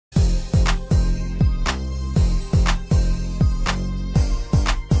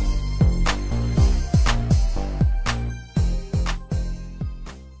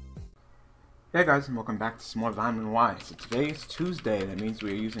Hey guys, and welcome back to some more Vitamin Y. So today is Tuesday, that means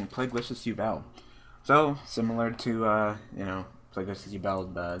we are using Plaguelicious Yubel. So, similar to, Plaguelicious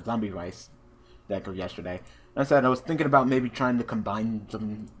Yubel, the Zombievise deck of yesterday. I said I was thinking about maybe trying to combine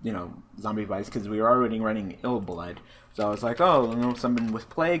some, Zombievise, because we were already running Ill Blood. So I was like, oh, something with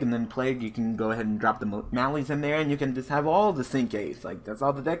Plague, and then Plague, you can go ahead and drop the Mallies in there, and you can just have all the Sync 8s. Like, that's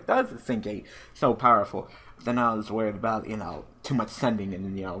all the deck does, is Sync 8. So powerful. But then I was worried about, too much sending,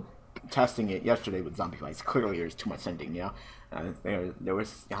 and, testing it yesterday with Zombievise. Clearly there's too much sending, there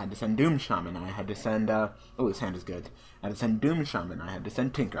was, I had to send Doom Shaman, I had to send, his hand is good. I had to send Doom Shaman, I had to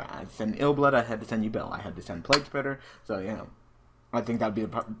send Tinker, I had to send Illblood, I had to send Yubel, I had to send Plague Spreader, so, I think that'd be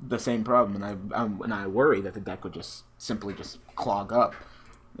the same problem, and I worry that the deck would just simply just clog up,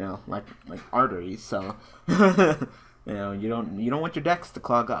 like arteries, so, you don't want your decks to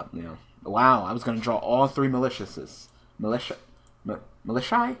clog up, Wow, I was gonna draw all three maliciouses. Militia?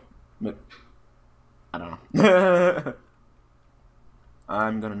 I don't know.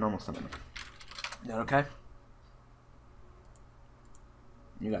 I'm gonna normal summon. Is that okay?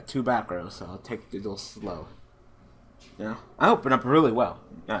 You got two back rows, so I'll take it a little slow. I open up really well.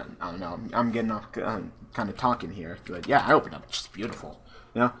 I don't know. I'm getting off kind of talking here, but yeah, I opened up just beautiful.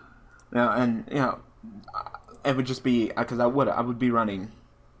 And it would just be because I would be running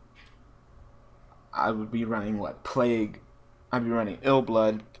what? Plague. I'd be running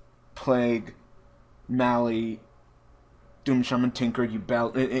Illblood, Plague, Mally, Doom Shaman, Tinker,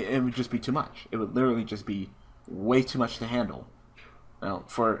 Yubel. It would just be too much. It would literally just be way too much to handle.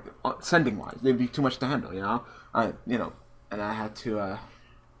 For sending wise, it'd be too much to handle. And I had to,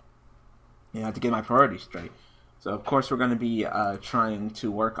 to get my priorities straight. So of course we're going to be trying to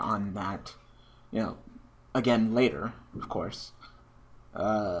work on that, again later, of course.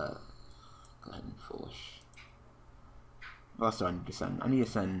 Go ahead and foolish. Also, I need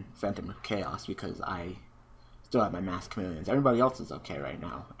to send Phantom of Chaos because I still have my Mass Chameleons. Everybody else is okay right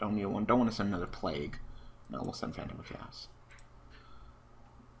now. Don't want to send another Plague. No, we'll send Phantom of Chaos.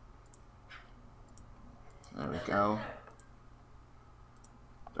 There we go.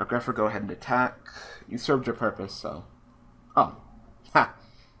 Dark Effort, go ahead and attack. You served your purpose, so. Oh. Ha!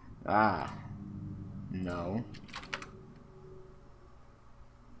 Ah. No.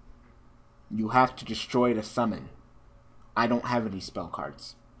 You have to destroy the summon. I don't have any spell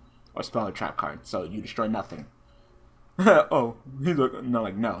cards. Or spell or trap cards, so you destroy nothing. Oh, he's like,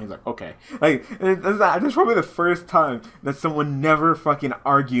 no. He's like, okay. That's probably the first time that someone never fucking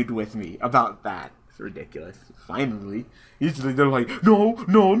argued with me about that. It's ridiculous. Finally. Usually they're like, no,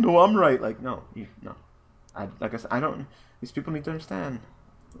 I'm right. Like, no. Like I said, I don't, these people need to understand.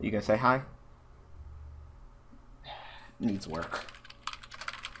 You gonna say hi? Needs work.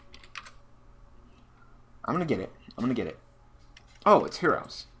 I'm gonna get it. Oh, it's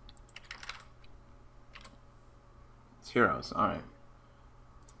Heroes. It's Heroes. Alright.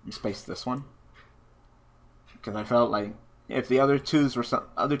 Let me space this one. Because I felt like if the other two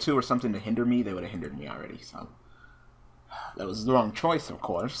were something to hinder me, they would have hindered me already. So that was the wrong choice, of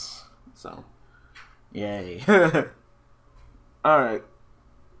course. So yay. Alright.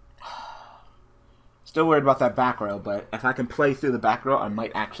 Still worried about that back row, but if I can play through the back row, I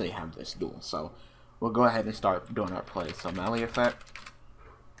might actually have this duel. So we'll go ahead and start doing our plays. So Mally effect.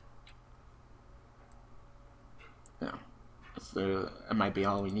 Yeah. That might be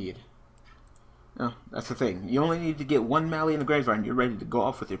all we need. Yeah, that's the thing. You only need to get one Mally in the graveyard and you're ready to go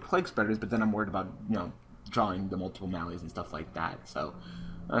off with your Plague Spreaders, but then I'm worried about, drawing the multiple Mallies and stuff like that. So,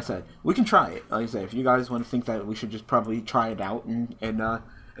 like I said, we can try it. Like I said, if you guys want to think that we should just probably try it out in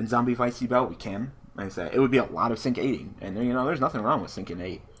Zombievise Yubel, we can. Like I said, it would be a lot of Sync 8ing. And, there's nothing wrong with Syncing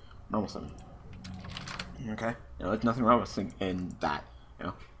 8. Normal summon. Okay? There's nothing wrong with Sync in that.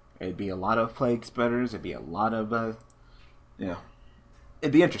 It'd be a lot of Plague Spreaders. It'd be a lot of,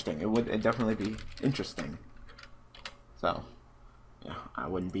 it'd be interesting. It'd definitely be interesting. So, yeah, I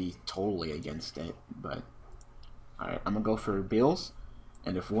wouldn't be totally against it, but alright, I'm gonna go for Bills,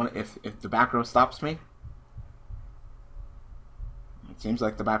 and if the back row stops me, it seems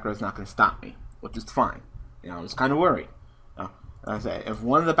like the back row is not gonna stop me, which is fine. I was kind of worried. Like I say, if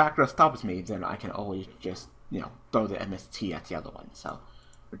one of the back row stops me, then I can always just throw the MST at the other one. So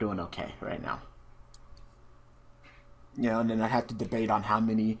we're doing okay right now. And then I have to debate on how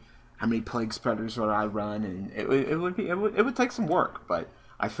many Plague Spreaders would I run, and it would take some work, but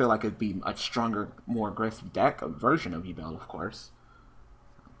I feel like it'd be a stronger, more aggressive deck, a version of Yubel, of course.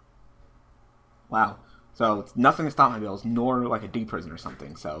 Wow. So nothing to stop my Bills, nor like a deep prison or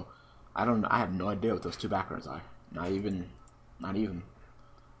something. So I have no idea what those two back rows are. Not even.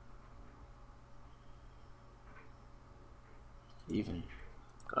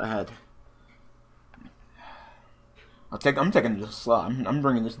 Go ahead. I'm taking this slow. I'm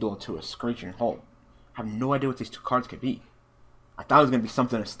bringing this duel to a screeching halt. I have no idea what these 2 cards could be. I thought it was gonna be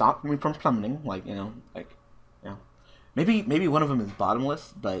something to stop me from summoning, like maybe one of them is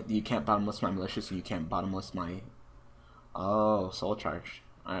bottomless, but you can't bottomless my malicious, so you can't bottomless my soul charge.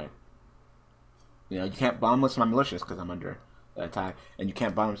 All right, you can't bottomless my malicious because I'm under attack, and you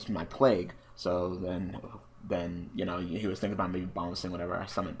can't bottomless my plague. So then he was thinking about maybe bottomlessing whatever I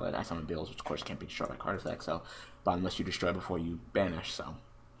summoned, but I summoned bills, which of course can't be destroyed by card effect. So bottomless you destroy before you banish. So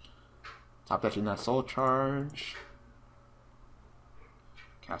top touching that soul charge.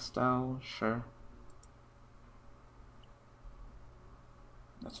 Castell, sure.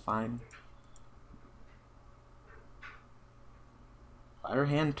 That's fine. Fire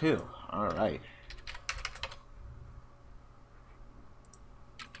hand too. Alright.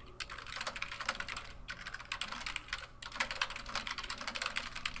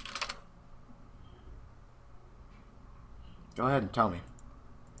 Go ahead and tell me.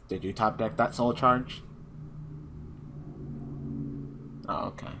 Did you top deck that soul charge? Oh,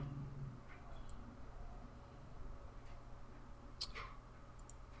 okay.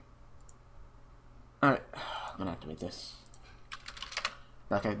 Alright, I'm gonna activate this.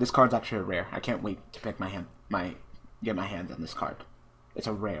 Okay, this card's actually a rare. I can't wait to pick get my hands on this card. It's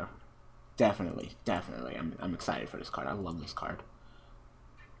a rare. Definitely. I'm excited for this card. I love this card.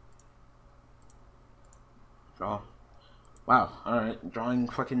 Draw. Wow, alright, drawing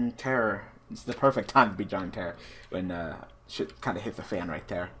fucking terror. It's the perfect time to be drawing terror when shit kind of hits the fan right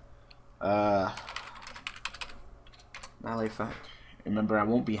there. Melee effect. Remember, I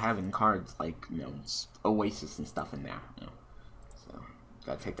won't be having cards like, Oasis and stuff in there. So,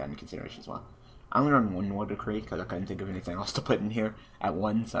 gotta take that into consideration as well. I only run 1 War Decree because I couldn't think of anything else to put in here at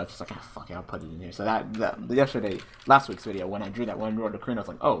once. So I was just like, fuck it, I'll put it in here. So last week's video, when I drew that 1 War Decree, I was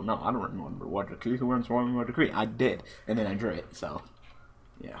like, oh no, I don't run 1 War Decree. Who runs 1 War Decree? I did, and then I drew it. So,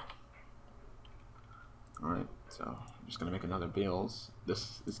 yeah. All right, so I'm just gonna make another Bills.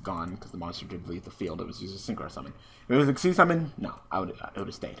 This is gone because the monster did leave the field. It was used as a synchro summon. If it was a Xyz summon, no, it would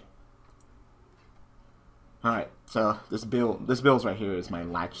have stayed. All right, so this Bills right here is my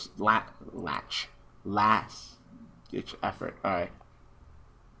last ditch effort. All right.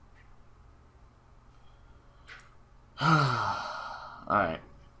 All right.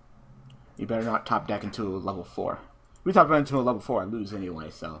 You better not top deck into a level 4. If we top deck into a level 4, I lose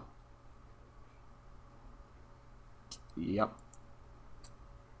anyway. So. Yep,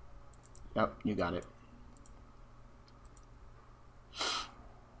 you got it.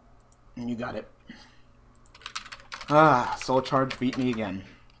 You got it. Soul Charge beat me again.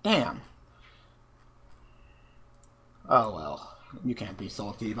 Damn. Oh well. You can't be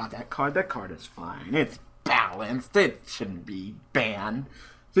salty about that card. That card is fine. It's balanced. It shouldn't be banned.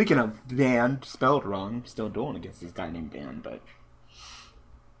 Speaking of banned, spelled wrong, I'm still dueling against this guy named Ban, but...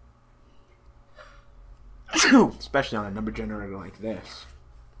 especially on a number generator like this.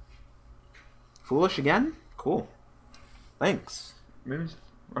 Foolish again? Cool. Thanks.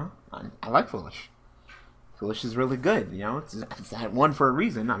 Well, I like Foolish. Foolish is really good, it's at 1 for a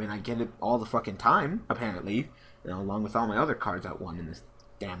reason. I mean, I get it all the fucking time, apparently. Along with all my other cards at 1 in this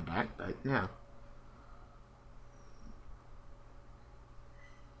damn deck, but yeah.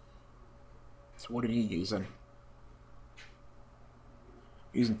 So what are you using?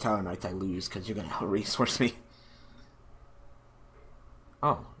 Using Talonites, I lose because you're gonna out-resource me.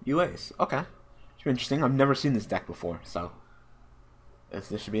 Oh, UAs. Okay. Should be interesting. I've never seen this deck before, so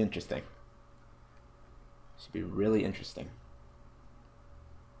this should be interesting. Should be really interesting.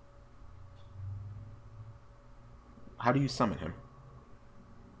 How do you summon him?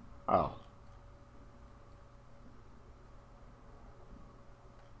 Oh.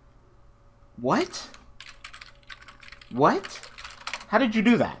 What? What? How did you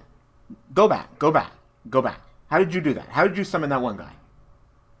do that? Go back. How did you do that? How did you summon that one guy?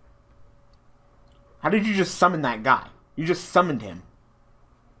 How did you just summon that guy? You just summoned him.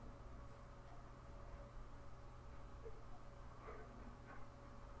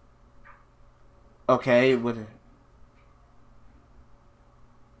 Okay,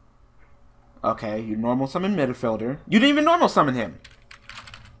 okay, you normal summon midfielder. You didn't even normal summon him.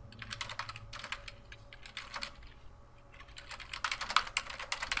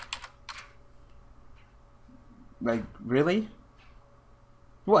 Like, really?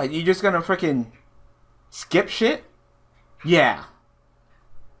 What, you just gonna freaking skip shit? Yeah.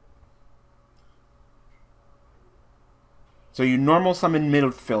 So you normal summon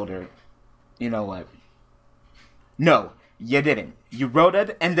midfielder. You know what? No, you didn't. You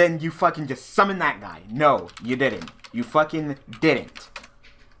rotated and then you fucking just summoned that guy. No, you didn't. You fucking didn't.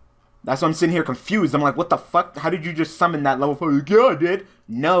 That's why I'm sitting here confused. I'm like, what the fuck? How did you just summon that level 4? Yeah, I did.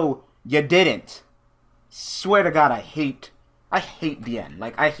 No, you didn't. Swear to God, I hate DN.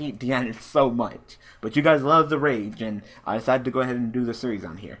 Like, I hate DN so much. But you guys love the rage, and I decided to go ahead and do the series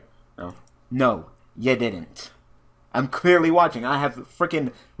on here. No, you didn't. I'm clearly watching. I have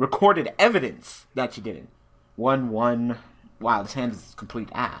freaking recorded evidence that you didn't. 1-1. Wow, this hand is complete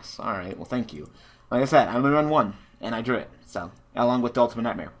ass. Alright, well, thank you. Like I said, I only run 1, and I drew it. So, along with the Ultimate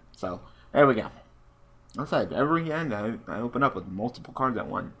Nightmare. So, there we go. Like I said, every hand I open up with multiple cards at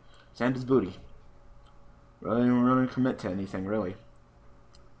 1. Sand is booty. Really don't really commit to anything, really.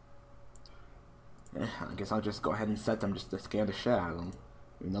 I guess I'll just go ahead and set them just to scare the shit out of them.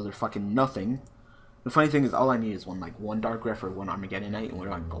 Even though they're fucking nothing. The funny thing is, all I need is one Dark Grepher, 1 Armageddon Knight, and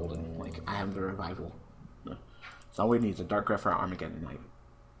 1 Golden. Like, I have the Revival. So all we need is a Dark Grepher, Armageddon Knight.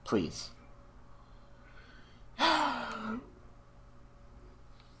 Please.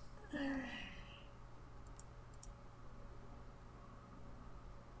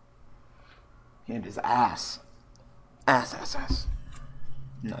 And his ass. Ass.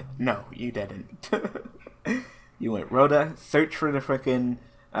 No, you didn't. You went Rhoda, search for the frickin'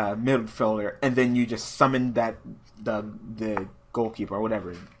 midfielder, and then you just summoned the goalkeeper or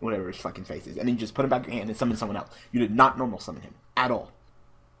whatever his fucking face is, and then you just put him back in your hand and summon someone else. You did not normal summon him at all.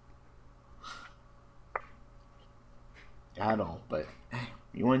 But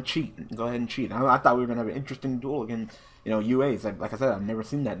you want to cheat? Go ahead and cheat. I thought we were gonna have an interesting duel against, UAs. Like I said, I've never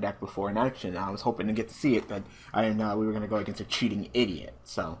seen that deck before in action. I was hoping to get to see it, but I didn't know we were gonna go against a cheating idiot.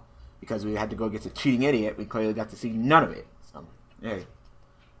 So because we had to go against a cheating idiot, we clearly got to see none of it. So yeah.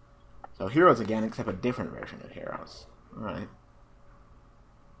 So heroes again, except a different version of heroes. All right.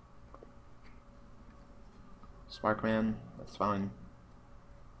 Sparkman, that's fine.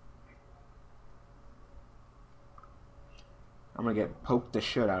 I'm gonna get poked the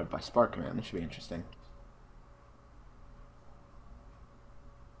shit out by Sparkman. This should be interesting.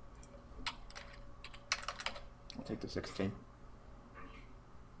 I'll take the 16.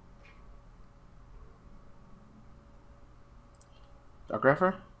 Dark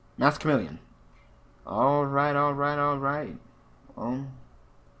Grepher? Masked Chameleon. Alright. I'll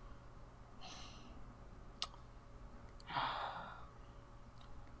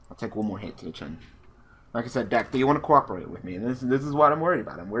take 1 more hit to the chin. Like I said, deck, do you want to cooperate with me? And this is what I'm worried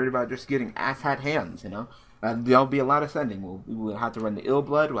about. I'm worried about just getting ass-hat hands, There'll be a lot of sending. We'll have to run the Ill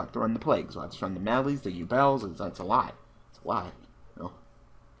Blood, we'll have to run the Plagues, we'll have to run the Malleys, the Yubels. It's a lot. So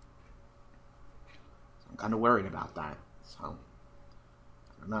I'm kind of worried about that. So,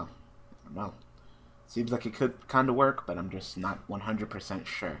 I don't know. Seems like it could kind of work, but I'm just not 100%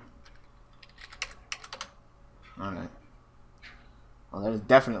 sure. Alright. Well, that is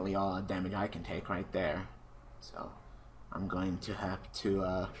definitely all the damage I can take right there. So, I'm going to have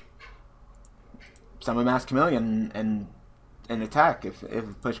to summon Masked Chameleon and attack if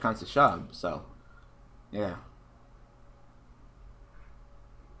push comes to shove. So, yeah.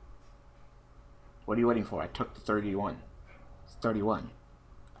 What are you waiting for? I took the 31. It's 31.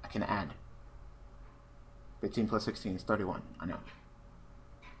 I can add. 15 plus 16 is 31. I know.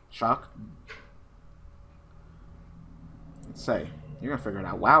 Shock. Let's say. You're gonna figure it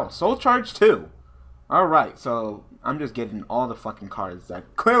out. Wow, Soul Charge 2. Alright, so I'm just getting all the fucking cards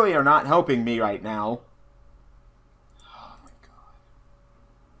that clearly are not helping me right now. Oh my god.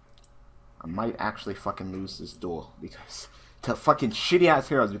 I might actually fucking lose this duel because to fucking shitty ass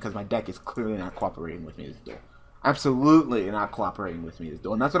heroes because my deck is clearly not cooperating with me this duel. Absolutely not cooperating with me this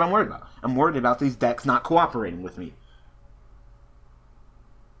duel. And that's what I'm worried about. I'm worried about these decks not cooperating with me.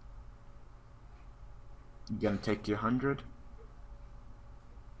 You gonna take your 100?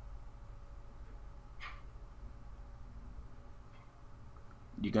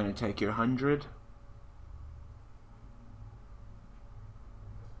 You gonna take your 100?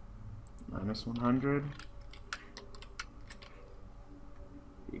 Minus 100?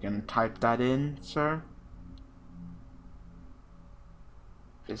 You gonna type that in, sir?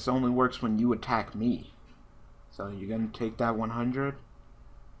 This only works when you attack me. So you're gonna take that 100?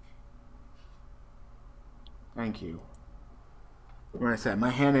 Thank you. Like I said, my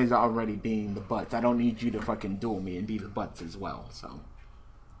hand is already being the butts. I don't need you to fucking duel me and be the butts as well, so.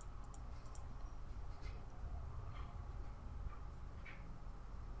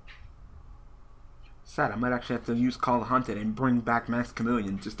 Sad, I might actually have to use Call the Hunted and bring back Masked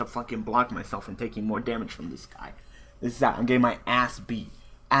Chameleon just to fucking block myself from taking more damage from this guy. This is that. I'm getting my ass beat.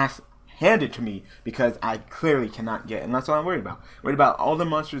 Ass hand it to me, because I clearly cannot get, and that's what I'm worried about. Worried about all the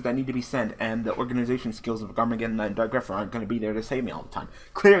monsters that need to be sent, and the organization skills of Armageddon and Dark Grepher aren't going to be there to save me all the time.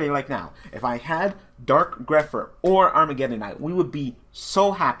 Clearly, like now, if I had Dark Grepher or Armageddon Knight, we would be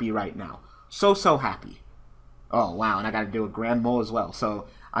so happy right now. So happy. Oh wow, and I got to do a Grand Mole as well. So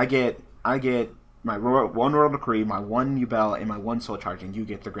I get my one Royal Decree, my one Yubel, and my one Soul Charge, and you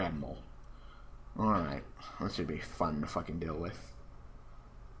get the Grand Mole. Alright, that should be fun to fucking deal with.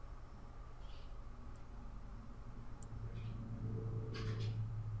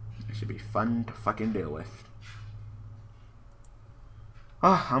 It should be fun to fucking deal with.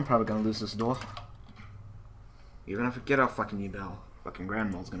 Oh, I'm probably gonna lose this duel. Even if I get a fucking Yubel, fucking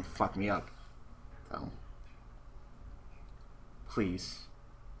Grand Mole's gonna fuck me up. So, please.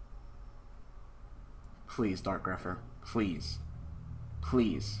 Please, Dark Grepher. Please.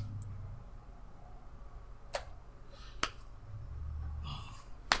 Please.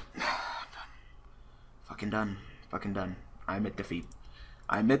 Fucking done. Fucking done. I admit defeat.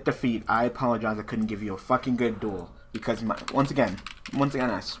 I admit defeat. I apologize I couldn't give you a fucking good duel. Because, once again,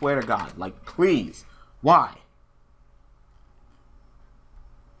 I swear to God, like, please. Why?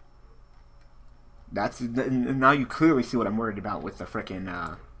 Now you clearly see what I'm worried about with the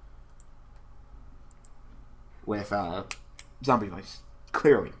frickin', Zombievise.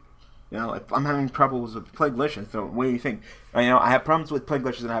 Clearly. You know, if I'm having problems with Plaguelicious, so what do you think? You know, I have problems with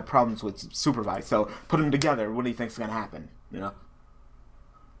Plaguelicious and I have problems with Supervise, so put them together, what do you think's gonna happen? You know?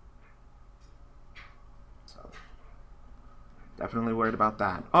 So, definitely worried about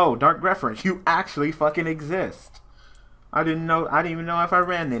that. Oh, Dark Grepher, you actually fucking exist! I didn't even know if I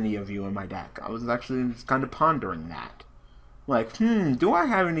ran any of you in my deck. I was actually just kind of pondering that. Like, do I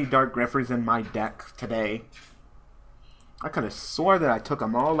have any Dark Greffers in my deck today? I could have swore that I took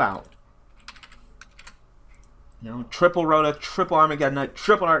them all out. You know, triple Rhoda, triple Armageddon Knight,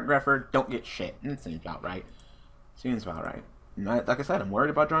 triple Dark Grepher, don't get shit. It seems about right. Seems about right. And like I said, I'm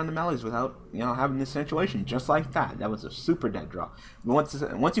worried about drawing the Mellies without, you know, having this situation just like that. That was a super dead draw. But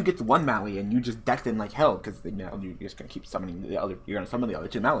once you get to one Mally and you just decked in like hell, because you know, you're just gonna keep summoning the other. You're gonna summon the other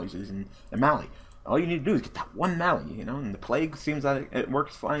two Mallies using the Mally. All you need to do is get that one Mally, you know. And the Plague seems that it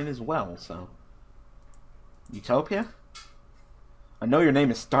works fine as well. So, Utopia. I know your name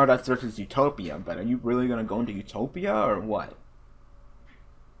is Stardust versus Utopia, but are you really gonna go into Utopia or what?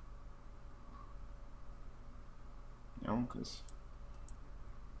 You know, because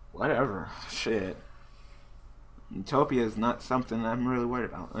whatever, shit. Utopia is not something I'm really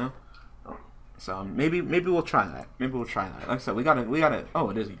worried about, you know? So maybe we'll try that. Maybe we'll try that. Like I said, we gotta. Oh,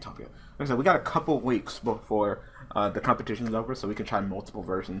 it is Utopia. Like I said, we got a couple weeks before the competition is over, so we can try multiple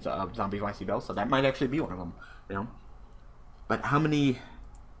versions of Zombievise Yubel. So that might actually be one of them, you know. But how many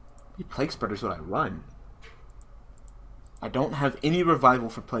Plague Spreaders would I run? I don't have any revival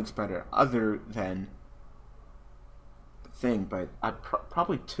for Plague Spreader other than the thing, but I'd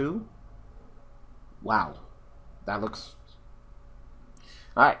probably 2. Wow, that looks.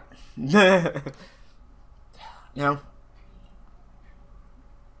 All right, you know,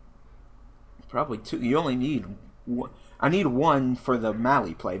 probably 2. You only need 1. I need 1 for the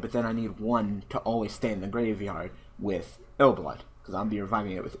Mally play, but then I need 1 to always stay in the graveyard with Illblood, because I'll be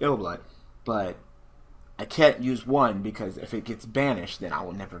reviving it with Illblood, but I can't use 1 because if it gets banished, then I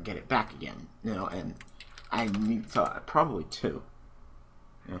will never get it back again, you know, and I need, so probably 2,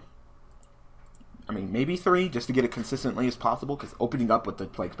 yeah. I mean, maybe 3, just to get it consistently as possible, because opening up with the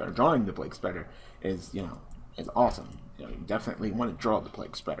Plague Spreader, drawing the Plague Spreader is, you know, is awesome. You know, you definitely want to draw the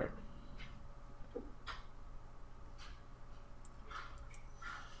Plague Spreader.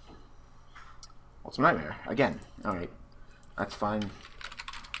 Ultimate Nightmare, again, alright. That's fine.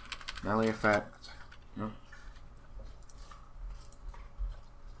 Melee effect. No.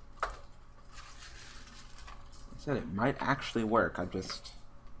 I said it might actually work. I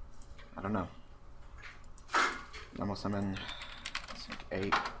don't know. Almost summon 8.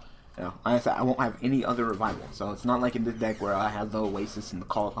 You know, like I said, I won't have any other revival. So it's not like in this deck where I have the Oasis and the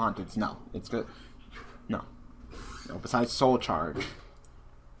Call of Haunteds. No, it's good. No. No. Besides Soul Charge,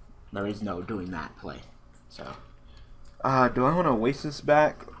 there is no doing that play. So. Do I want to Oasis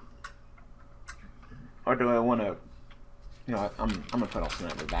back? Or do I want to... You know, I'm going to put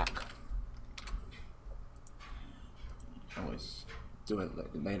Ultimate back. Always do it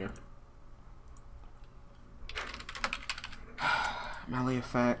later. Mally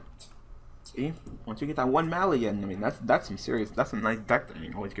effect. See? Once you get that 1 Mally in, I mean, that's some serious... That's a nice deck that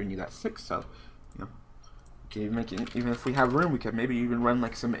ain't always giving you that 6, so... You know. Okay, even if we have room, we could maybe even run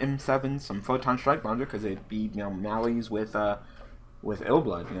like some M7, some Photon Strike Bounder, because it'd be, you know, Mallies with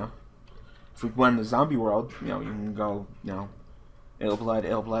Illblood, you know. If we went in the zombie world, you know, you can go, you know, ill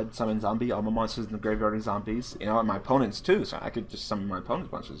blood, summon zombie. All my monsters in the graveyard are zombies. You know, and my opponents too, so I could just summon my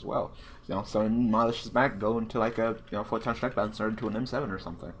opponent's monsters as well. You know, summon Malicious back, go into like a 4-turn strike bouncer into an M7 or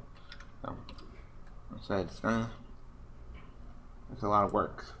something. So, like I said, it's a lot of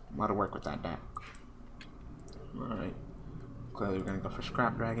work. A lot of work with that deck. Alright. Clearly we're gonna go for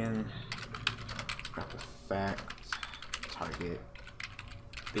Scrap Dragon. Scrap Effect. Target.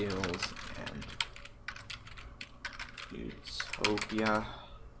 Bills and Utopia.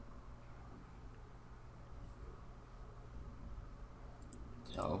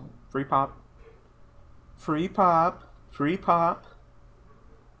 So, free pop. Free pop. Free pop.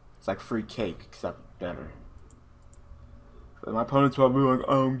 It's like free cake, except better. But my opponent's probably like,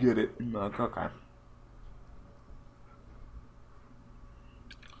 I don't get it. I'm like, okay.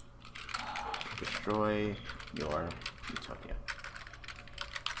 Destroy your Utopia.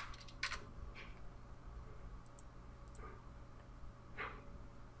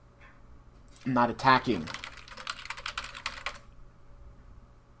 I'm not attacking.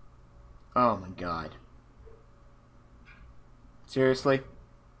 Oh my god. Seriously?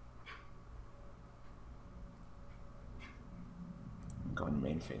 I'm going to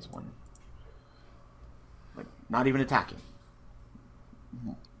main phase 1. Like, not even attacking.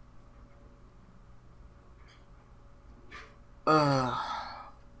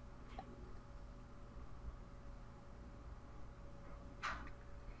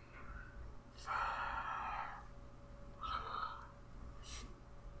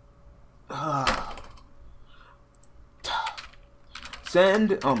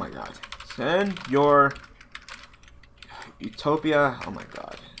 Send, oh my god. Send your Utopia, oh my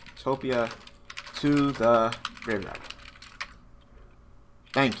god. Utopia to the graveyard.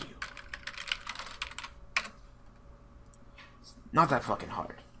 Thank you. It's not that fucking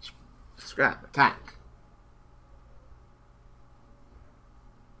hard. Scrap, attack.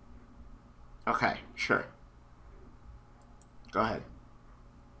 Okay, sure. Go ahead.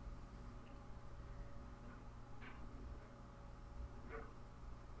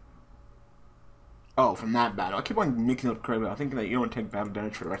 Oh, from that battle. I keep on mixing up crazy. I'm thinking that you don't take battle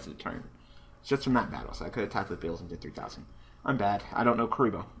damage for the rest of the turn. It's just from that battle, so I could attack with Bills and get 3,000. I'm bad. I don't know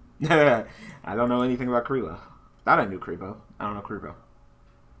Karibo. I don't know anything about Karibo. Thought I knew Karibo. I don't know Karibo.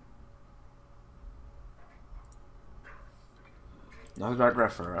 Another Dark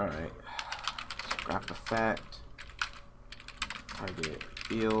Greffer, alright. Scrap Effect. Target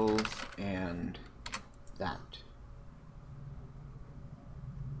Bills and that.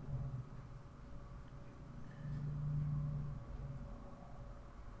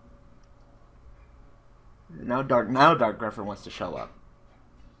 Now Dark Greffer wants to show up.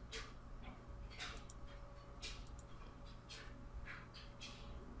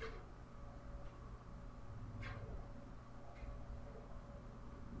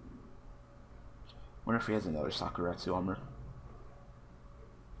 Wonder if he has another Sakuretsu armor.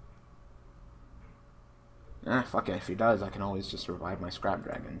 Fuck it. If he does, I can always just revive my Scrap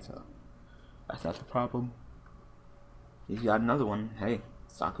Dragon, so that's not the problem. He's got another one. Hey,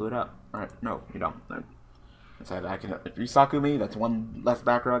 Saku it up. Alright, no, you don't. I said I can, if you Saku me, that's one less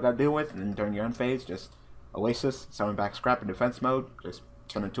back row I gotta deal with, and then during your end phase, just Oasis, summon back Scrap in defense mode, just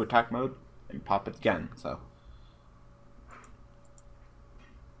turn into attack mode, and pop it again, so.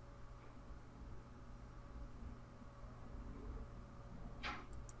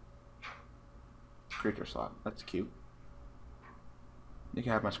 Creature slot, that's cute. You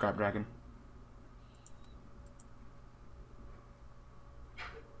can have my Scrap Dragon.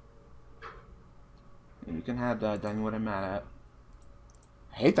 You can have done what I'm mad at.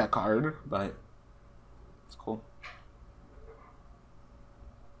 I hate that card, but it's cool.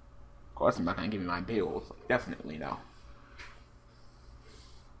 Of course, I'm not gonna give you my bills. Definitely no.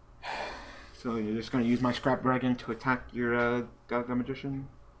 So you're just gonna use my Scrap Dragon to attack your Gaga Magician?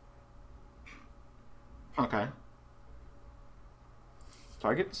 Okay.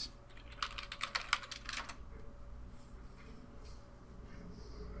 Targets?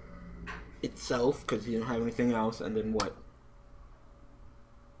 Itself, because you don't have anything else, and then what?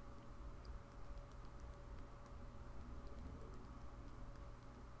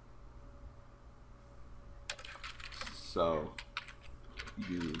 So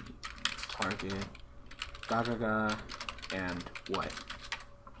you target Gaga and what?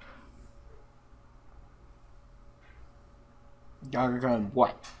 Gaga and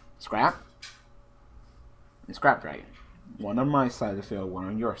what? Scrap? And Scrap Dragon. One on my side of the field, one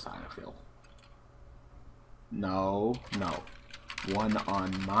on your side of the field. No, no. One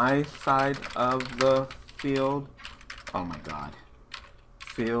on my side of the field. Oh my god.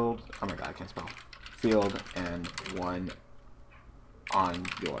 Field. Oh my god, I can't spell. Field and one on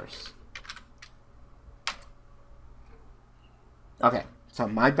yours. Okay, so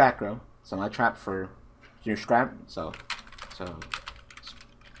my back row, so my trap for your scrap, so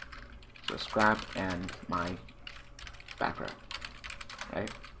scrap and my back row,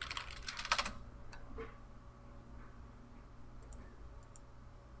 right?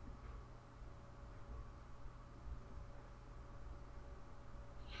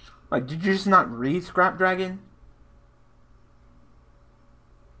 Like, did you just not read Scrap Dragon?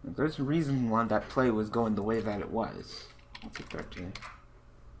 There's a reason why that play was going the way that it was. I'll take 13.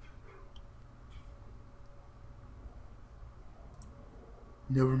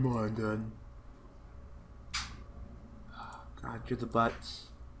 Never mind, then. God, you're the butts.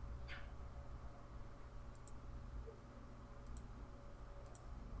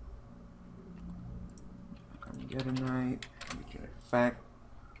 Armageddon Knight. Effect.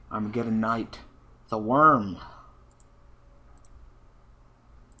 Armageddon Knight. It's a worm.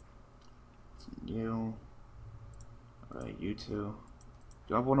 It's you. Alright, you two.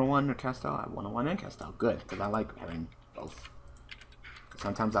 Do I have 101 or Castell? I have 101 and Castell. Good, because I like having both.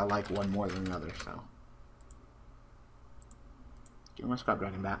 Sometimes I like one more than the other, so. Give my Scrap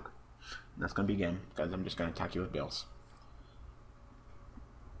Dragon back. And that's going to begin, because I'm just going to attack you with bills.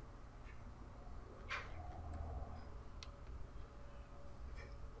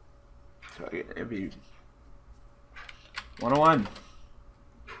 So it'd be 101.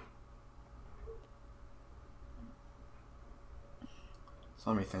 So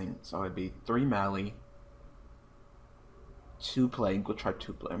let me think. So it'd be 3 melee, 2 plague. We'll try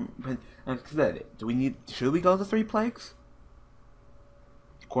 2 plague. But do we need? Should we go to 3 plagues?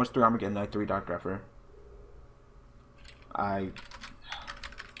 Of course, 3 Armageddon Knight, 3 Dark Grepher. Why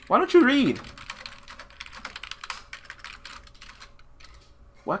don't you read?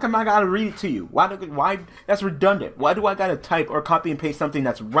 Why come I gotta read it to you? Why? That's redundant. Why do I gotta type or copy and paste something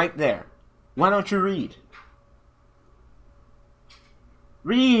that's right there? Why don't you read?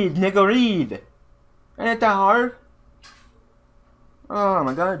 Read, nigga, read. Ain't that hard? Oh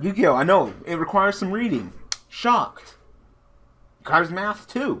my god, Yu-Gi-Oh! I know it requires some reading. Shocked. It requires math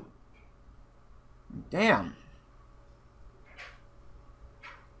too. Damn.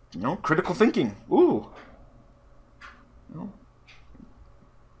 You know, critical thinking. Ooh. You know.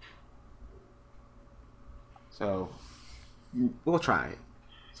 So, we'll try it.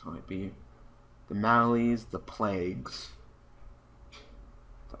 So it'd be the Malies, the Plagues,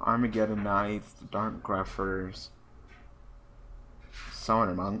 the Armageddon Knights, the Dark Greffers,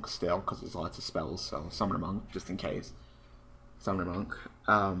 Summoner Monk still, because there's lots of spells, so Summoner Monk, just in case. Summoner Monk.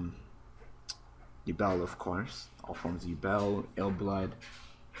 Yubel, of course. All forms of Yubel, Illblood.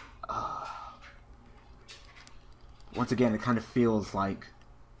 Once again, it kind of feels like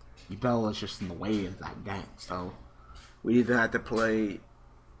Yubel is just in the way of that deck, so we either have to play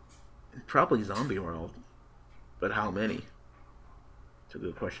probably Zombie World, but how many? It's a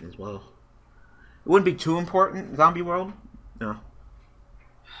good question as well. It wouldn't be too important, Zombie World? No.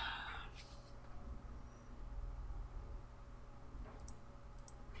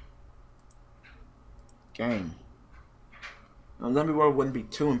 Game. Now, Zombie World wouldn't be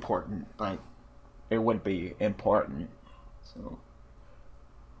too important, but it would be important, so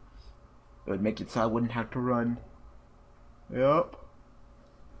it would make it so I wouldn't have to run. Yep.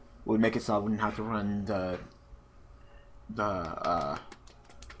 It would make it so I wouldn't have to run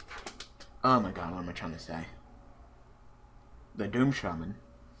oh my god, what am I trying to say? The Doom Shaman.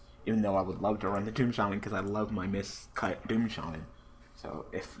 Even though I would love to run the Doom Shaman because I love my miscut Doom Shaman. So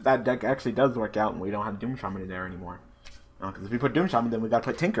if that deck actually does work out and we don't have Doom Shaman in there anymore. Because if we put Doom Shaman, then we gotta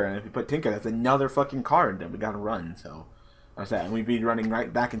put Tinker, and if we put Tinker, that's another fucking card that we gotta run, so. Like I said, and we'd be running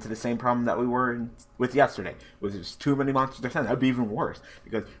right back into the same problem that we were with yesterday. With just too many monsters to send. That'd be even worse.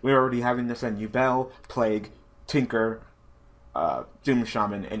 Because we were already having to send Yubel, Plague, Tinker, Doom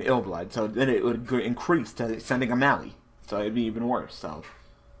Shaman, and Illblood. So then it would increase to sending a Mally. So it'd be even worse. So,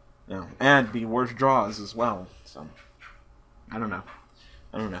 you know, and be worse draws as well. So, I don't know.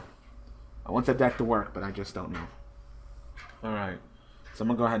 I want the deck to work, but I just don't know. Alright. So I'm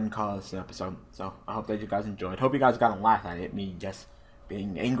going to go ahead and call this an episode. So I hope that you guys enjoyed. Hope you guys got a laugh at it. Me just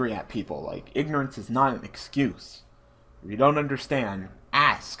being angry at people. Like, ignorance is not an excuse. If you don't understand,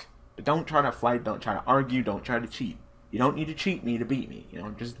 ask. But don't try to fight. Don't try to argue. Don't try to cheat. You don't need to cheat me to beat me. You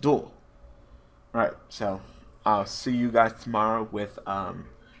know, just duel. Alright, so I'll see you guys tomorrow with Yubel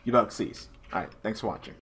XYZ. Alright, thanks for watching.